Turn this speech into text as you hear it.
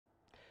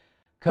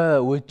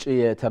ከውጭ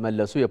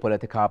የተመለሱ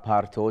የፖለቲካ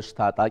ፓርቲዎች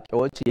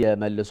ታጣቂዎች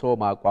የመልሶ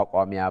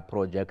ማቋቋሚያ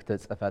ፕሮጀክት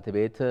ጽፈት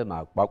ቤት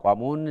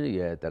ማቋቋሙን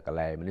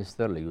የጠቅላይ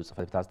ሚኒስትር ልዩ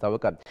ጽፈት ቤት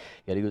አስታወቀ።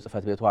 የልዩ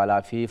ጽፈት ቤቱ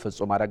ኃላፊ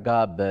ፍጹም አረጋ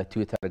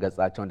በትዊተር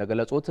ገጻቸው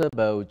እንደገለጹት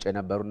በውጭ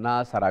የነበሩና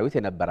ሰራዊት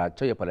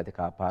የነበራቸው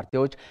የፖለቲካ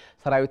ፓርቲዎች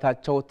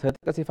ሰራዊታቸው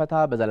ትጥቅ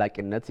ሲፈታ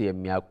በዘላቂነት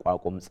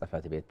የሚያቋቁም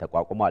ጽፈት ቤት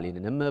ተቋቁሟል።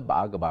 ይህንንም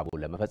በአግባቡ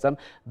ለመፈጸም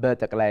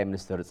በጠቅላይ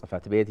ሚኒስትር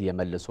ጽፈት ቤት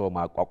የመልሶ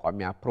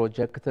ማቋቋሚያ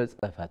ፕሮጀክት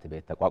ጽፈት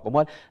ቤት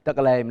ተቋቁሟል።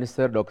 ጠቅላይ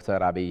ሚኒስትር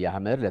ዶክተር አብይ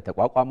አህመድ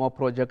ለተቋቋመው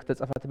ፕሮጀክት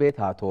ጽፈት ቤት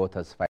አቶ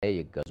ተስፋዬ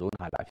ይገዙን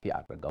ኃላፊ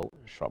አድርገው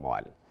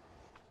ሾመዋል።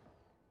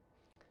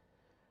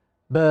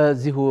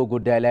 በዚሁ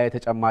ጉዳይ ላይ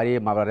ተጨማሪ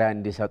ማብራሪያ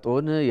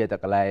እንዲሰጡን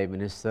የጠቅላይ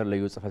ሚኒስትር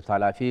ልዩ ጽፈት ቤት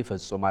ኃላፊ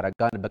ፍጹም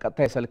አረጋን በቀጥታ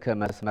የስልክ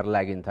መስመር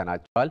ላይ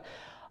አግኝተናቸዋል።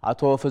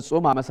 አቶ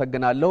ፍጹም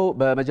አመሰግናለሁ።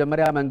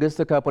 በመጀመሪያ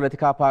መንግስት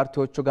ከፖለቲካ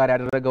ፓርቲዎቹ ጋር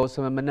ያደረገው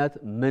ስምምነት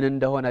ምን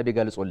እንደሆነ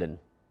ቢገልጹልን።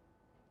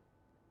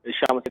 እሺ፣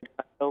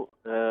 አመሰግናለሁ።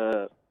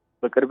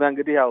 በቅድሚያ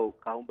እንግዲህ ያው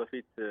ካሁን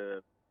በፊት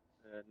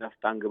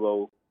ነፍጥ አንግበው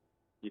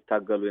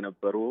ይታገሉ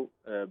የነበሩ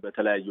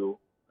በተለያዩ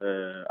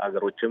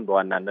አገሮችም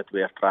በዋናነት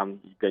በኤርትራም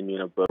ይገኙ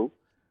የነበሩ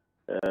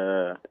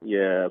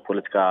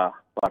የፖለቲካ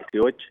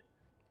ፓርቲዎች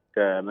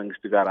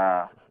ከመንግስት ጋር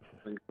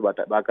መንግስት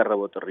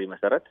ባቀረበው ጥሪ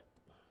መሰረት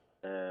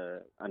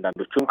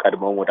አንዳንዶቹም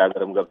ቀድመው ወደ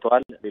ሀገርም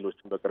ገብተዋል፣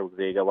 ሌሎችም በቅርብ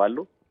ጊዜ ይገባሉ።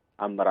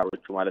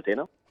 አመራሮቹ ማለት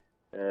ነው።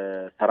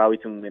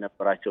 ሰራዊትም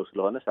የነበራቸው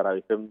ስለሆነ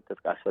ሰራዊትም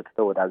ትጥቅ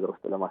አስፈትተው ወደ ሀገር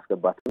ውስጥ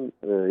ለማስገባትም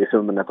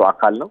የስምምነቱ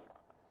አካል ነው።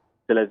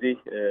 ስለዚህ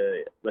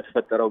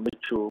በተፈጠረው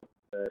ምቹ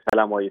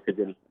ሰላማዊ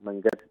የትግል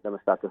መንገድ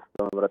ለመሳተፍ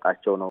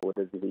በመምረጣቸው ነው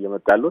ወደዚህ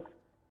እየመጡ ያሉት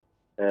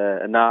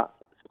እና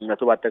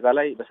ስምምነቱ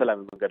በአጠቃላይ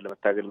በሰላማዊ መንገድ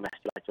ለመታገል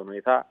የሚያስችላቸውን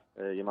ሁኔታ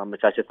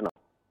የማመቻቸት ነው።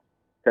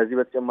 ከዚህ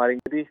በተጨማሪ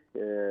እንግዲህ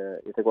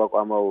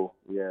የተቋቋመው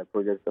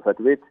የፕሮጀክት ጽፈት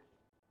ቤት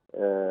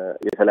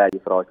የተለያዩ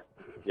ስራዎች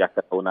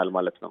ያከናውናል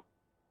ማለት ነው።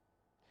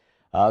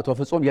 አቶ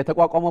ፍጹም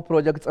የተቋቋመው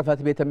ፕሮጀክት ጽፈት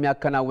ቤት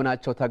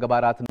የሚያከናውናቸው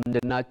ተግባራት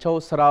ምንድናቸው?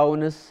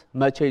 ስራውንስ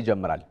መቼ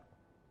ይጀምራል?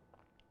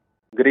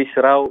 እንግዲህ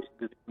ስራው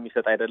ጊዜ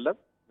የሚሰጥ አይደለም።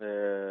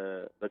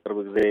 በቅርብ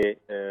ጊዜ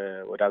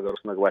ወደ ሀገር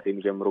ውስጥ መግባት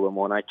የሚጀምሩ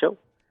በመሆናቸው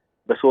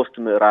በሶስት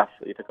ምዕራፍ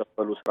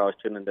የተከፈሉ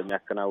ስራዎችን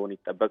እንደሚያከናውን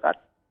ይጠበቃል።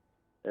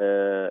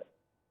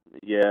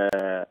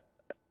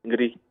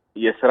 እንግዲህ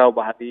የስራው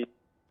ባህሪ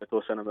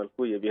በተወሰነ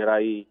መልኩ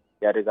የብሔራዊ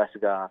የአደጋ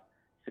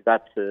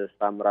ስጋት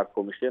ስራ አመራር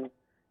ኮሚሽን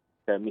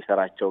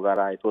ከሚሰራቸው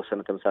ጋራ የተወሰነ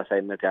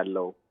ተመሳሳይነት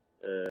ያለው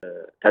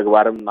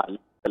ተግባርም አለ።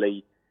 በተለይ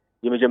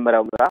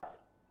የመጀመሪያው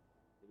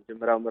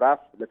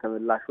ምዕራፍ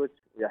ለተመላሾች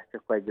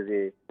የአስቸኳይ ጊዜ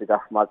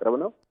ድጋፍ ማቅረብ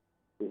ነው።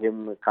 ይሄም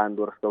ከአንድ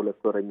ወር እስከ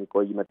 2 ወር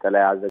የሚቆይ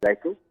መጠለያ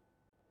አዘጋጅቶ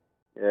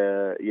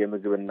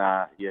የምግብና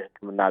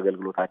የሕክምና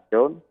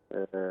አገልግሎታቸውን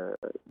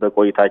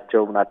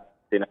በቆይታቸው ምናልባት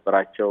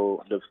የነበራቸው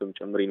ልብስም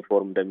ጭምር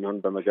ዩኒፎርም እንደሚሆን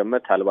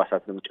በመገመት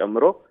አልባሳትንም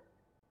ጨምሮ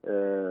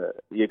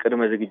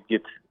የቅድመ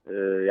ዝግጅት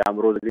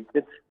የአእምሮ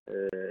ዝግጅት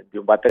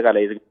እንዲሁም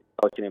በአጠቃላይ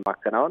ዝግጅቶችን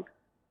የማከናወን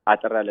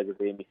አጠር ያለ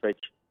ጊዜ የሚፈጅ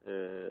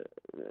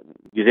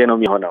ጊዜ ነው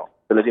የሚሆነው።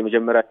 ስለዚህ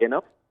መጀመሪያ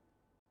ነው።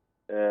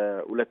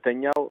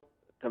 ሁለተኛው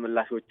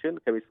ተመላሾችን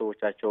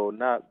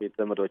ከቤተሰቦቻቸውና ቤተ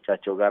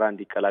ዘመዶቻቸው ጋር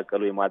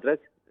እንዲቀላቀሉ የማድረግ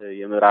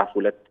የምዕራፍ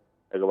 2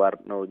 ተግባር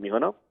ነው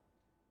የሚሆነው።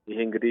 ይሄ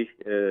እንግዲህ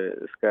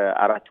እስከ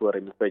 4 ወር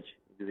የሚፈጅ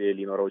ጊዜ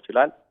ሊኖረው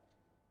ይችላል።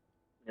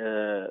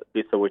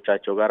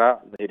 ቤተሰቦቻቸው ጋር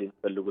መሄድ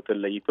የሚፈልጉትን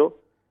ለይቶ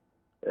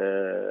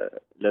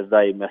ለዛ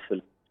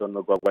የሚያስፈልጋቸውን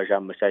መጓጓዣ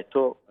አመቻችቶ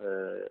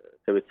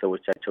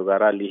ከቤተሰቦቻቸው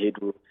ጋር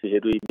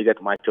ሲሄዱ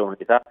የሚገጥማቸው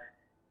ሁኔታ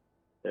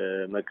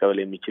መቀበል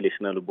የሚችል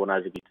የስነ ልቦና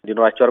ዝግጅት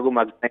እንዲኖራቸው አድርጎ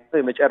ማግኘት ነው።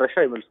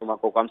 የመጨረሻው የመልሶ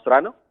ማቋቋም ስራ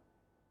ነው።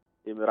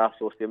 የምዕራፍ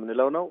 3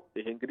 የምንለው ነው።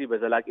 ይሄ እንግዲህ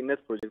በዘላቂነት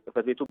ፕሮጀክት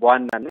ጽፈት ቤቱ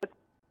በዋናነት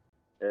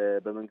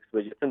በመንግስት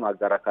በጀትም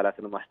አጋር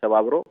አካላትን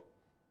ማስተባብሮ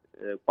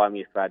ቋሚ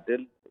የስራ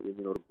ዕድል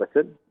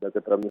የሚኖርበትን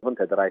በቅጥርም ይሁን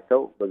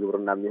ተደራጅተው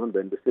በግብርናም ይሁን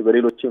በኢንዱስትሪ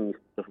በሌሎችም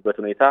የሚሳተፉበት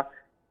ሁኔታ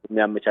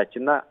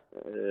የሚያመቻችና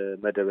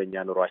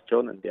መደበኛ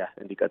ኑሯቸውን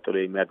እንዲቀጥሉ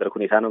የሚያደርግ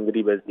ሁኔታ ነው።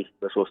 እንግዲህ በዚህ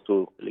በሶስቱ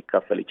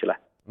ሊከፈል ይችላል።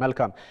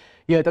 መልካም።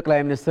 የጠቅላይ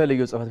ሚኒስትር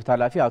ልዩ ጽፈት ቤት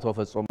ኃላፊ አቶ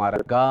ፍጹም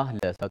አረጋ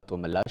ለሰጡ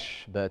ምላሽ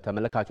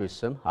በተመልካቾች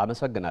ስም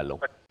አመሰግናለሁ።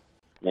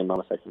 እኔም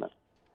አመሰግናለሁ።